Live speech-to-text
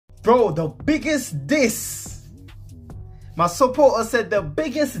Bro, the biggest diss. My supporter said the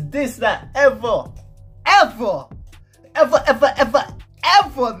biggest diss that ever, nigga,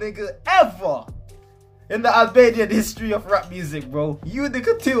 ever in the Albanian history of rap music, bro.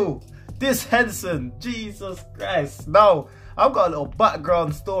 UniKKatiL, this Hysen, Jesus Christ. Now, I've got a little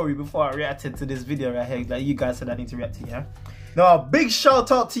background story before I reacted to this video right here that you guys said I need to react to, yeah? Now, a big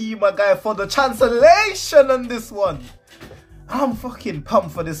shout out to you, my guy, for the translation on this one. I'm fucking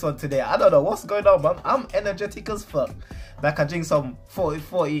pumped for this one today. I don't know what's going on, man. I'm energetic as fuck. Like I drink some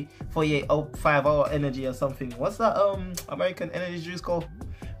 48 5-hour energy or something. What's that American energy juice called?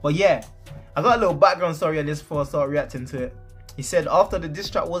 But yeah, I got a little background story on this before I start reacting to it. He said after the diss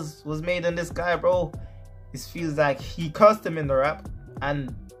track was made on this guy, bro, it feels like he cursed him in the rap,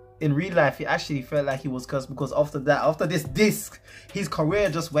 and in real life he actually felt like he was cursed because after that, after this disc, his career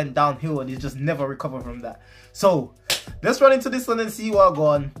just went downhill and he just never recovered from that. So let's run into this one and see what go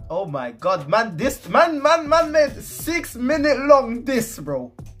on. Oh my god, man, this man made 6 minute long diss,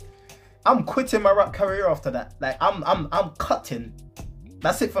 bro. I'm quitting my rap career after that. Like I'm cutting.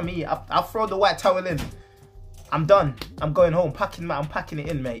 That's it for me. I'll throw the white towel in. I'm done. I'm going home. I'm packing it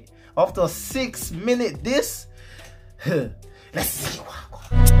in, mate. After a 6 minute diss, let's see what I got.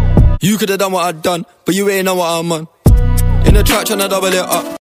 You could have done what I'd done, but you ain't know what I'm on. In the track trying to double it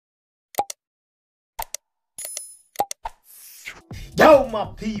up. Yo, my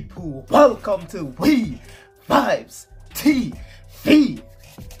people, welcome to We Vibes TV.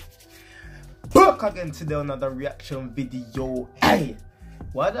 Back again today, another reaction video. Hey,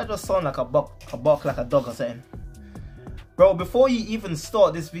 why did I just sound like a bark like a dog or something? Bro, before you even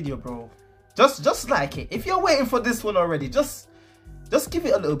start this video, bro, just like it. If you're waiting for this one already, just give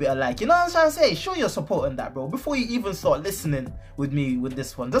it a little bit of like. You know what I'm trying to say? Show your support on that, bro. Before you even start listening with me with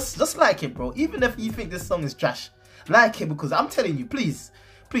this one, just like it, bro. Even if you think this song is trash, like it, because I'm telling you, please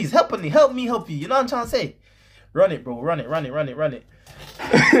help me help you. You know what I'm trying to say? Run it, bro. Run it.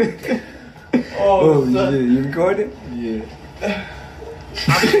 Oh yeah, you recorded? Yeah.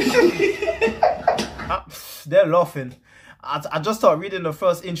 They're laughing. I just started reading the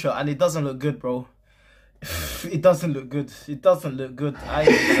first intro and it doesn't look good, bro. It doesn't look good.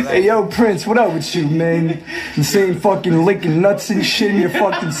 Hey yo, Prince, what up with you, man? You saying fucking licking nuts and shit in your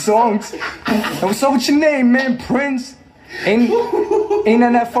fucking songs. And what's up with your name, man? Prince? Ain't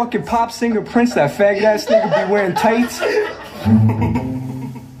that fucking pop singer Prince, that faggot ass nigga be wearing tights?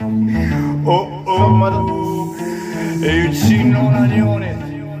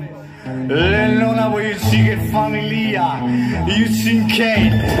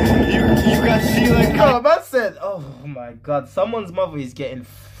 Oh, man said, oh my god, someone's mother is getting.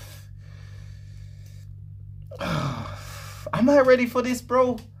 Am I ready for this,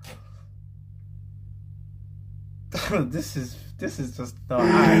 bro? This is just not.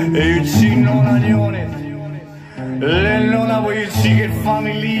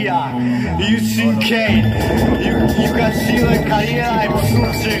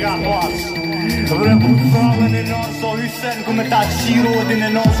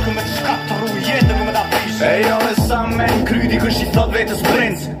 Ej, jo dhe sa men kryti kësht I thot vetës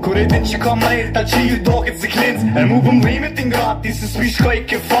princ Kur e din që ka mrejt ta që ju doket si klinc E mu pëmbrimit ingrati se s'pi shkoj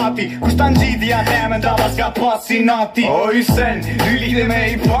ke fati Kusht ta n'gjidi ademe ndava s'ka pas si nati O Hysen, dy lide me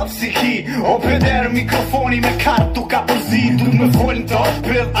I pop si ki O peder mikrofoni me kartu ka përzi Du me folin të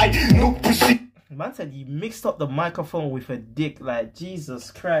pill, aj nuk përshi. Man said you mixed up the microphone with a dick, like Jesus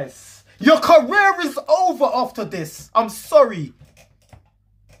Christ. Your career is over after this. I'm sorry.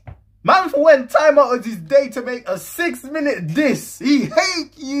 Man went time out of his day to make a 6 minute diss. He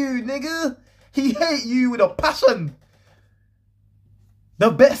hate you, nigga. He hate you with a passion.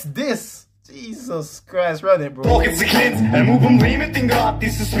 The best diss. Jesus Christ, run it, bro. Pocket si klint, e mu pëmbrimit ingrati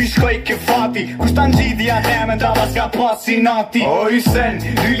Se s'pi shkoj ke fati Kusht ta n'gjidi ademe ndava s'ka pas si nati O Hysen,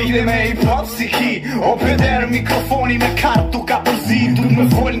 dy lide me I pop si ki O peder mikrofoni me kartu ka përzi Du me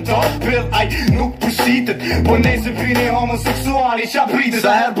folin të pill, aj nuk përshitet Po nese pini homoseksuali qa pritet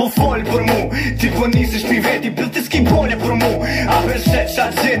Sa her po fol për mu Ti po nisi shpi veti, bilti s'ki pole për mu A përshet qa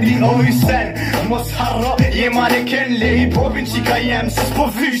gjeti O Hysen, mos harro Je maneken le hip-hopin qika jem Se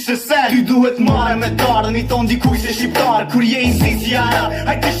s'po vyshe sen Ty duhet mare me darë Mi ton dikuj se shqiptar Kur je I zi si ara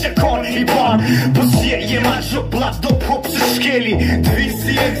Hajti shekon I bar Po s'je je ma gjok blat do pop se shkeli Të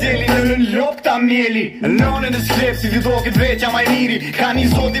visi e djeli në lop ta mjeli Nonën e s'klep si ti do këtë vetja maj miri Ka një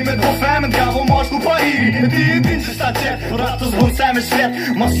zodi me do femën Ka vo mosh ku pa hiri Ti I din që sta qet Por ato s'bun se me shlet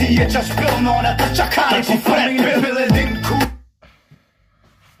Mos I e qa shpil nona Të qa kare që fret Pil e din ku.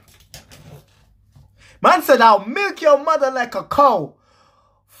 Man said I'll milk your mother like a cow.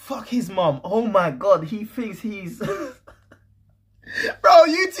 Fuck his mom. Oh my god, he thinks he's... Bro,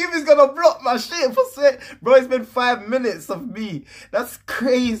 YouTube YouTube's gonna block my shit for saying, bro, it's been 5 minutes of me. That's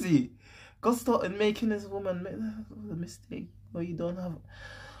crazy. God started making this woman make a mistake. Well, you don't have.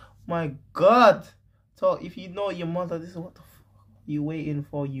 My God. So if you know your mother, this is what the fuck you waiting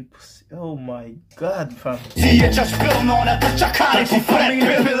for, you pussy. Oh my God, fam.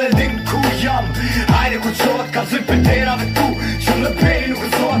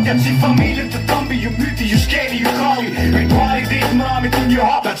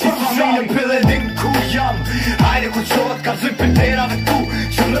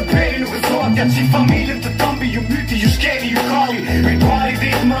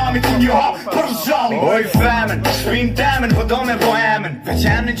 Oj famine, spring dammen på dem på ämen. För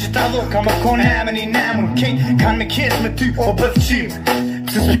känner inte då kan man kon hämen I nämn. King kan med kiss med typ och befim.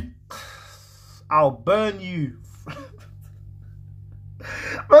 I'll burn you.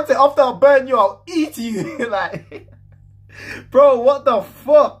 Man say after I burn you, I'll eat you. Like, bro, what the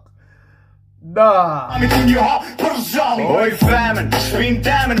fuck? Nah. Oj famine, spring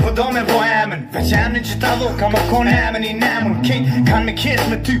dammen på dem på ämen. För känner inte då kan man kon hämen I nämn. King kan med kiss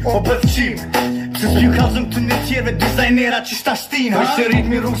med typ och befim. Ju kazëm të një tjerve dizajnera që shtashtin është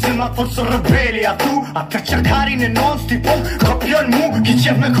ritmi rrugëse ma të fort së rebeli a tu a të qakarin e non stipon kopion mu ki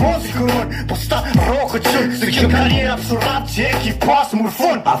qef me kon si kuron po sta roko qën se kjo karriera psurat që e ki pas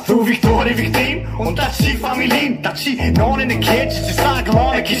murfon a thu Viktori viktim unë ta qi familin ta qi nonin e keq që sa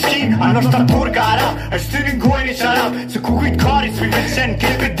glon e kishkin a nështë artur gara është të ringojnë I qarab se ku kujt kari s'pi veçen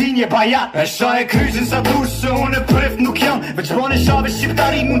kepe dinje bajat e sha e kryzin sa dush se unë e prift nuk jam veç bon e shave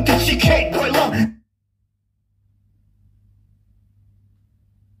shqiptari mund të qi kejt dojlom.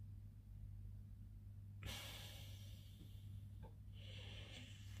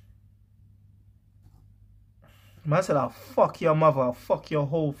 Man said, I'll fuck your mother, I'll fuck your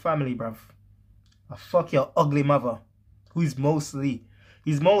whole family, bruv. I'll fuck your ugly mother. He's most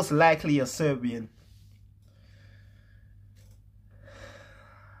likely a Serbian.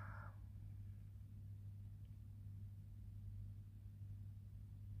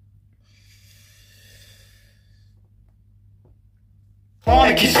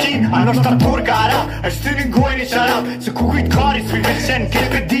 Kishkin, a nështë artur gara është të ringojnë I qarab se ku kujt kari s'pi veçen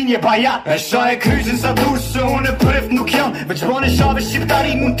kepe dinje bajat e sha e kryzin sa dush se unë e prift nuk jam veç bon e shave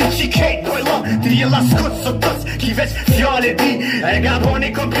shqiptari mund të qi kejt dojlom të jella skut sot tës ki veç fjale di e ga boni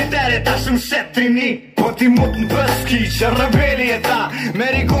kompitere ta shumë shet trini po ti mut në bëski që rebeli e ta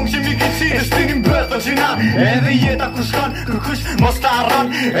meri kong që mi kësi të shtinim bëthë që na edhe jeta ku shkan kërkush mos ta arran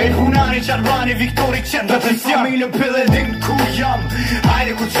e hunani qarbani Viktori qenë dhe të familën pëlle din ku jam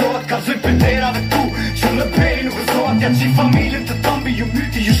Hajde ku qohet ka zëj pënderave tu që në peri nukëzohat ja qi familën të tambi ju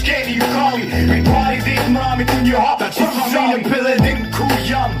myti, ju shkeli, ju kalli rituali dhe I mrami të një hap ta qi familën pëlle din ku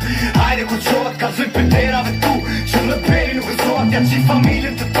jam Hajde ku qohet ka zëj pënderave tu që në peri nukëzohat ja qi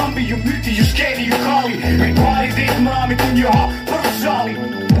familën të tambi ju myti, ju shkeli, ju kalli rituali dhe I mrami të një hap për shalli.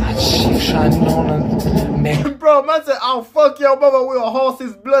 Bro, man said, I'll fuck your mother with a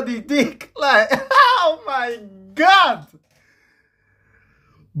horse's bloody dick. Like, oh my God.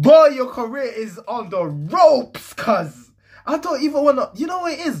 Boy, your career is on the ropes, cuz. I don't even want to, you know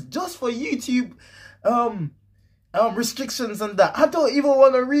what it is? Just for YouTube restrictions and that. I don't even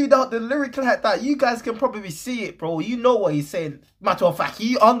want to read out the lyric like that. You guys can probably see it, bro. You know what he's saying. Matter of fact,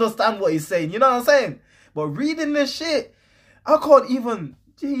 you understand what he's saying. You know what I'm saying? But reading this shit, I can't even...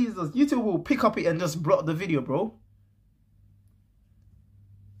 Jesus, YouTube will pick up it and just block the video, bro.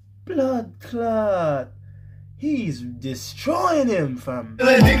 Blood clot. He's destroying him, fam.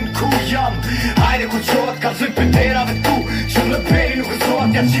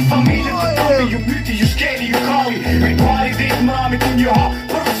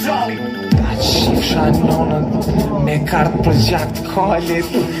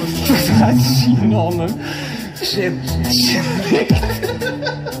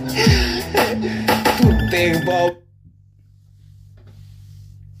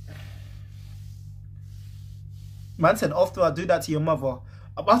 Man said, after I do that to your mother,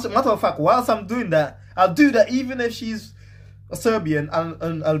 matter of fact, whilst I'm doing that, I'll do that even if she's a Serbian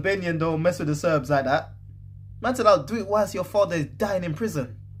and Albanian don't mess with the Serbs like that. Man said, I'll do it whilst your father is dying in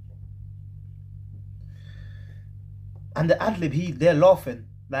prison. And the ad-lib, they're laughing.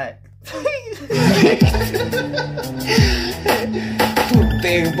 Like...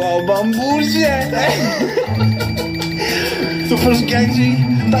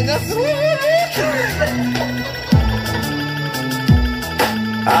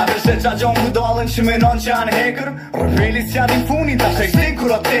 A vërse qa gjon budallën që menon që janë hekër Rëveli s'ja din funi ta që din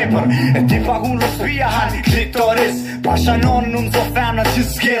kur o tepër E ti pagun rëspia hanë klitoris Pasha nonë unë zo femna që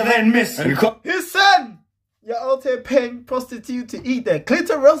s'ke dhe në mis Hysen! Your out here paying prostitute to eat their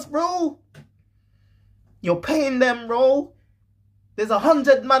clitoris, bro. You're paying them, bro. There's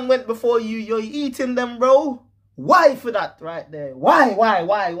 100 man went before you. You're eating them, bro. Why for that right there?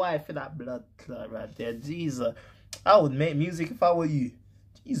 Why for that blood clot right there? Jesus. I would make music if I were you.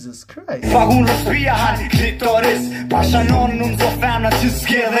 Jesus Christ. Hon respira han klitoris Pasha non so femna që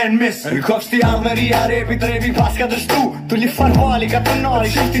s'ke dhe n'mis Kopsh t'i Almeria repi trevi paska dështu Tu li farvali ka të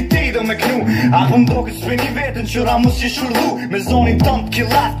nari shifti ti do me knu A hum do këtë s'peni vetën qëra mos që shurdu Me zonin ton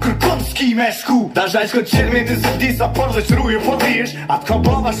t'killat kërkon s'ki me shku Da zhaj s'ko qirmi të zë disa por dhe qruje po dhish Atë ka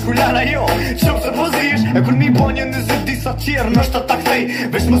baba shkullana jo Qëmë se po zish E kur mi bonjë në zë disa qirë nështë ta kthej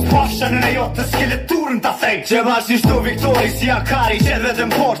Vesh mos pasha në jo të skeleturën ta thej Që bash ishtu Viktori si Akari që vetëm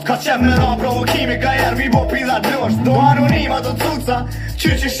post Ka qep me ra provokimi ka jer mi bo pida dosht Do anonima do cuca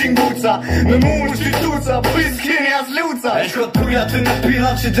Qyqi shinguca Me mund shqytuca Pris kini as luca E shko t'uja të në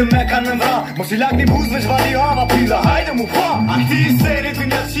pila që të me kanë në mra Mos i lag një buz me shvali hava pila Hajde mu pa A këti i seri të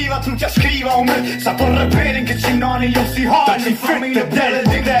një qiva Tru kja shkriva u mërë Sa për reperin këtë qinani jo si hajnë Ta që familje dele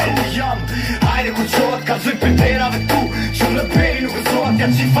dile ku jam Hajde ku qot ka zëj pëterave tu Që reperin nukësot Ja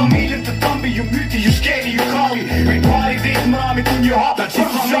që familjen të tambi ju myti ju shkeni ju kalli Me pari dit mami tu një hap Ta që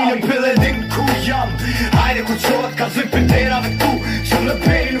familjen pëlle din ku jam Hajde ku qot ka zëj pëterave tu Që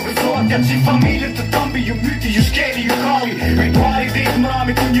reperin nukësot Ja që familjen të tambi ju myti ju shkeni ju kalli Me pari dit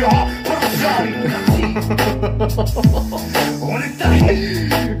mami tu një hap Për zari Unë e taj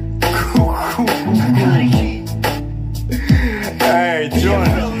Hey, John,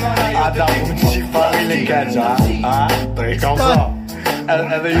 ata unë që familjen keqa, a? Të i kalzo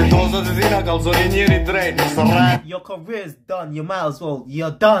Edhe ju dozë të zina kalzoni njëri drejt, nësë rap Your career is done, you might as well.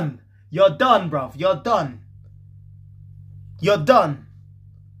 You're done. You're done, bruv. You're done. You're done.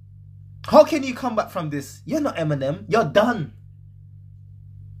 How can you come back from this? You're not Eminem. You're done.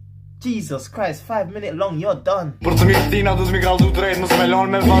 Jesus Christ, 5 minutes long, you're done. Për të mirë tina du t'mi kalzu drejt, mësë me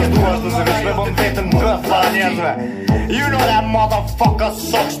lonë me vazhdu ashtu se veç me bën vetën gëth para njerëzve. You know that motherfucker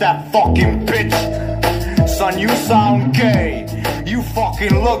sucks that fucking bitch. Son, you sound gay. You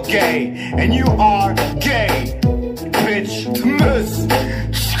fucking look gay. And you are gay. Bitch, të mës,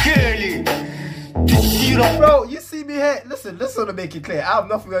 shkeli, të qira. Bro, you see me here? Listen to make it clear. I have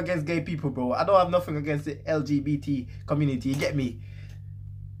nothing against gay people, bro. I don't have nothing against the LGBT community, you get me?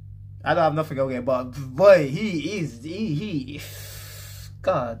 I don't have nothing against, but boy, he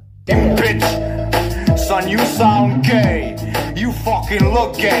God damn. Bitch, son, you sound gay. You fucking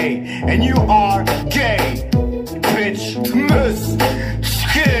look gay. And you are gay. Bitch, të mës,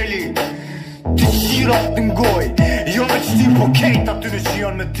 shkeli, të qira të ngoj. Jo me që ti po kejt aty në që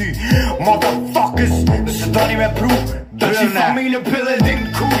janë me ty. Motherfuckers, nëse dani me pru, da që familje pëlle din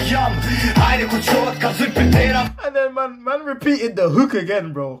ku jam. Hajde ku qot ka zëj pëtera. And then man repeated the hook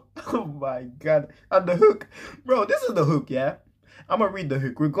again, bro. Oh my God. And the hook, bro, this is the hook, yeah? I'm gonna read the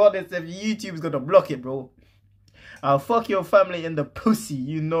hook, regardless if YouTube's gonna block it, bro. I'll fuck your family in the pussy,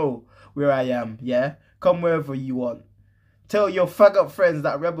 you know where I am, yeah? Come wherever you want. Tell your faggot friends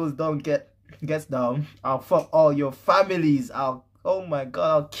that rebels don't gets down. I'll fuck all your families. Oh my God,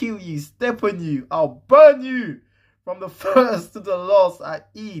 I'll kill you, step on you, I'll burn you. From the first to the last, I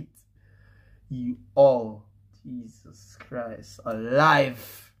eat you all. Jesus Christ,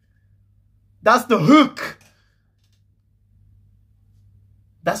 alive. That's the hook.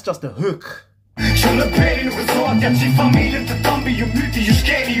 That's just the hook. Që në peri nukësot, ja që familjen të tambi ju myti, ju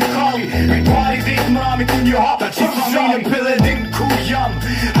shkeni, ju kalli. Me pari dit mami ku një hap, ta që familjen pëlle din ku jam.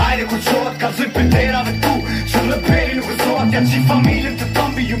 Hajde ku qot, ka zëj pëterave tu. Që në peri nukësot, ja që familjen të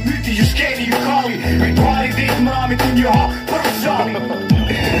tambi ju myti, ju shkeni, ju kalli. Me pari dit mami ku një hap, për zami.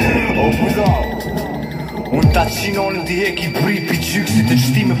 O budal, unë ta qinonë t'i heki bripi gjyksit e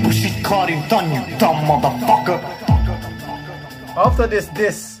qtime pushit karin ta një tam, motherfucker. After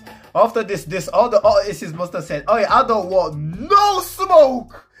this, all the artists must have said, oh yeah, I don't want no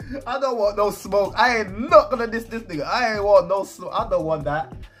smoke. I don't want no smoke. I ain't not gonna diss this nigga. I ain't want no smoke. I don't want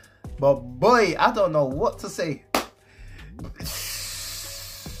that. But boy, I don't know what to say.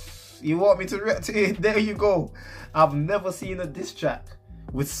 You want me to react to it? There you go. I've never seen a diss track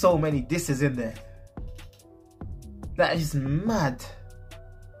with so many disses in there. That is mad.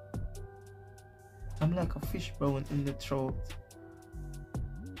 I'm like a fish, bro, in the throat.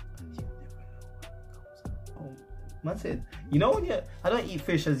 Man said, you know when I don't eat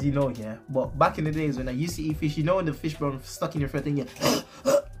fish, as you know, yeah, but back in the days when I used to eat fish, you know when the fish bone stuck in your throat and you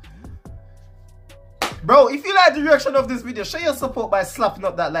bro, if you like the reaction of this video, show your support by slapping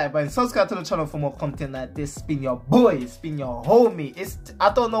up that like button, subscribe to the channel for more content like this. Spin your boy, spin your homie.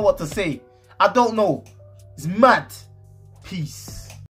 I don't know what to say. I don't know. It's mad. Peace.